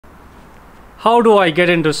how do I get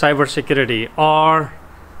into cybersecurity, or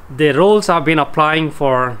the roles I've been applying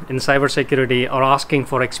for in cybersecurity are asking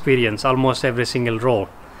for experience, almost every single role,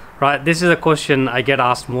 right? This is a question I get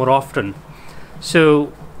asked more often.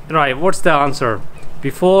 So, right, what's the answer?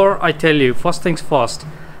 Before I tell you, first things first,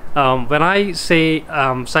 when I say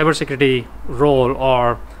cybersecurity role,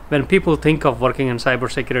 or when people think of working in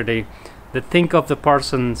cybersecurity, they think of the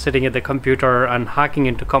person sitting at the computer and hacking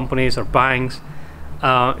into companies or banks,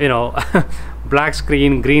 black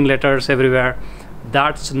screen, green letters everywhere.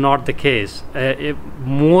 That's not the case.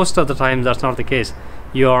 Most of the time, that's not the case.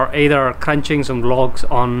 You're either crunching some logs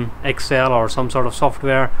on Excel or some sort of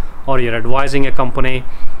software, or you're advising a company,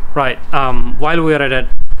 right? While we're at it,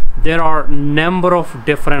 there are number of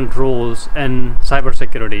different roles in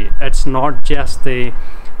cybersecurity. It's not just the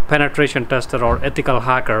penetration tester or ethical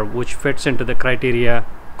hacker, which fits into the criteria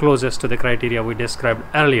closest to the criteria we described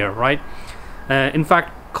earlier, right? In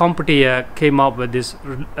fact, CompTIA came up with this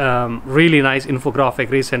really nice infographic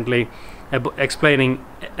recently explaining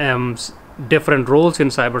different roles in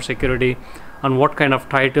cybersecurity and what kind of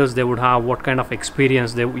titles they would have, what kind of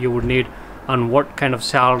experience you would need, and what kind of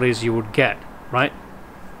salaries you would get, right?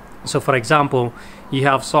 So for example, you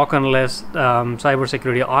have SOC analyst,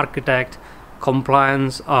 cybersecurity architect,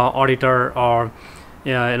 compliance auditor, or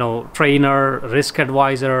trainer, risk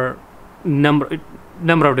advisor,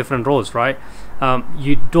 number of different roles, right?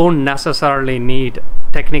 You don't necessarily need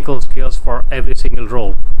technical skills for every single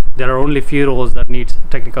role. There are only few roles that need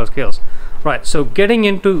technical skills, right? So getting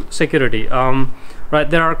into security, right,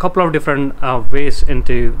 there are a couple of different ways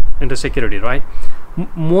into security, right?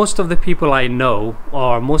 Most of the people I know,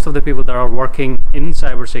 or most of the people that are working in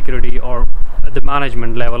cybersecurity or at the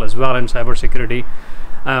management level as well in cybersecurity,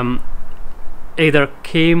 either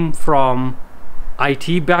came from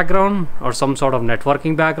IT background or some sort of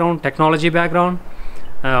networking background, technology background,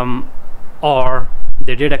 or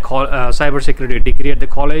they did a cybersecurity degree at the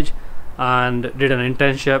college and did an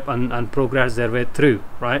internship and progressed their way through,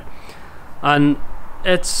 right? And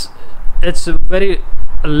it's very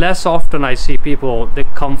less often I see people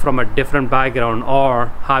that come from a different background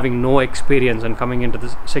or having no experience and coming into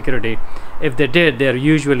the security. If they did, they're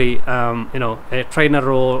usually a trainer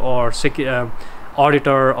role or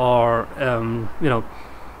auditor or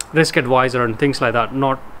risk advisor and things like that,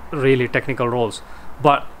 not really technical roles.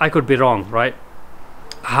 But I could be wrong, right?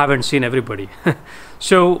 I haven't seen everybody.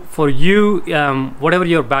 So for you, whatever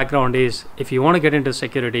your background is, if you want to get into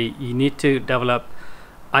security, you need to develop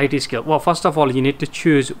IT skill. Well, first of all, you need to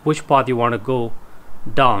choose which path you want to go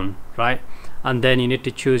down, right? And then you need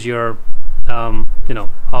to choose your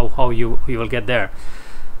how you will get there.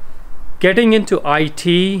 Getting into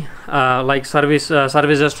IT, like service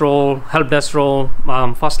desk role, help desk role,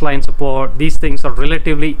 first line support, these things are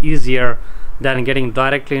relatively easier than getting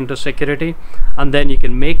directly into security. And then you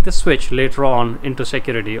can make the switch later on into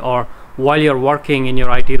security, or while you're working in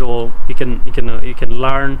your IT role, you can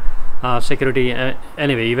learn security.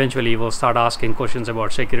 Anyway, eventually you will start asking questions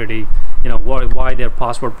about security, why their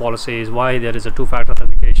password policies, why there is a two-factor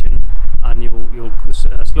authentication, and you'll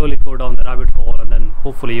slowly go down the rabbit hole, and then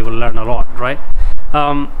hopefully you will learn a lot, right?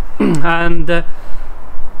 And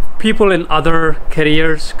people in other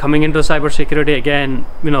careers coming into cybersecurity, again,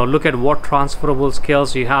 look at what transferable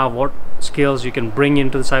skills you have, what skills you can bring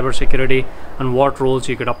into the cybersecurity, and what roles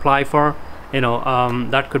you could apply for.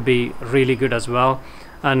 That could be really good as well.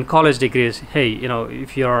 And college degrees, hey,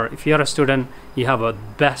 if you're a student, you have a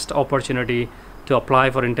best opportunity to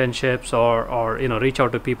apply for internships or reach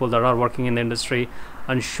out to people that are working in the industry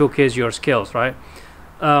and showcase your skills, right?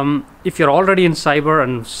 If you're already in cyber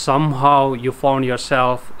and somehow you found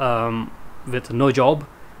yourself with no job,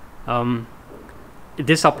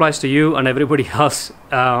 this applies to you and everybody else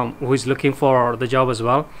who is looking for the job as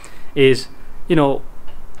well. Is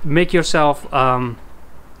make yourself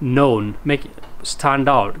known, stand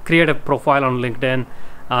out, create a profile on LinkedIn,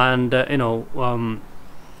 and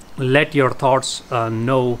let your thoughts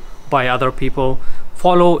know by other people.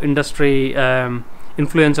 Follow industry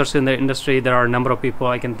influencers in the industry. There are a number of people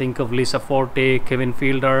I can think of: Lisa Forte, Kevin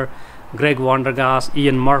Fielder, Greg Vandergas,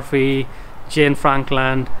 Ian Murphy, Jane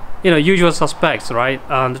Frankland, usual suspects, right?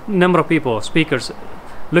 And number of people, speakers.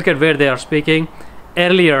 Look at where they are speaking.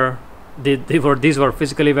 Earlier, these were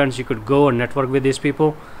physical events. You could go and network with these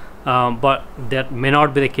people, but that may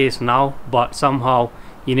not be the case now. But somehow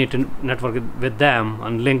you need to network with them,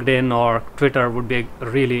 and LinkedIn or Twitter would be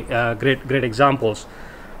really great examples,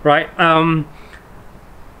 right?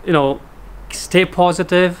 Stay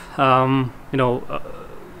positive. It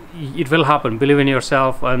will happen. Believe in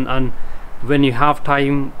yourself, and when you have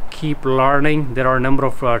time, keep learning. There are a number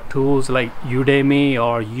of tools like Udemy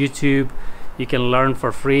or YouTube. you can learn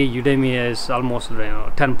for free. Udemy is almost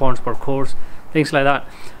 10 pounds per course, things like that.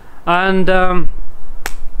 And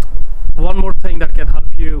one more thing that can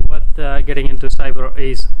help you with getting into cyber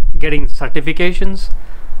is getting certifications.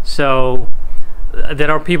 So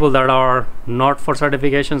there are people that are not for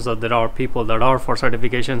certifications, or there are people that are for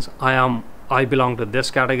certifications. I belong to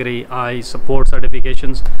this category. I support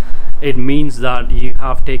certifications. It means that you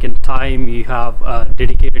have taken time, you have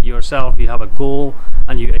dedicated yourself, you have a goal,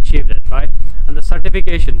 and you achieved it, right? And the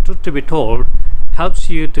certification, truth to be told, helps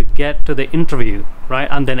you to get to the interview, right?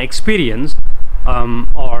 And then experience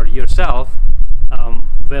or yourself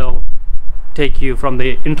will take you from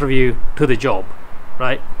the interview to the job,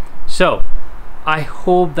 right? So I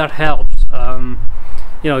hope that helps.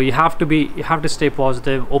 You have to stay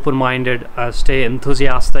positive, open-minded, stay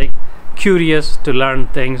enthusiastic, curious to learn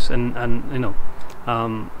things, and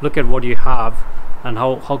look at what you have and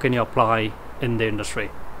how can you apply in the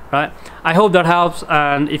industry, right? I hope that helps,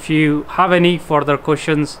 and if you have any further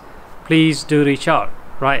questions, please do reach out,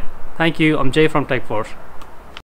 right? Thank you. I'm Jay from TechForce.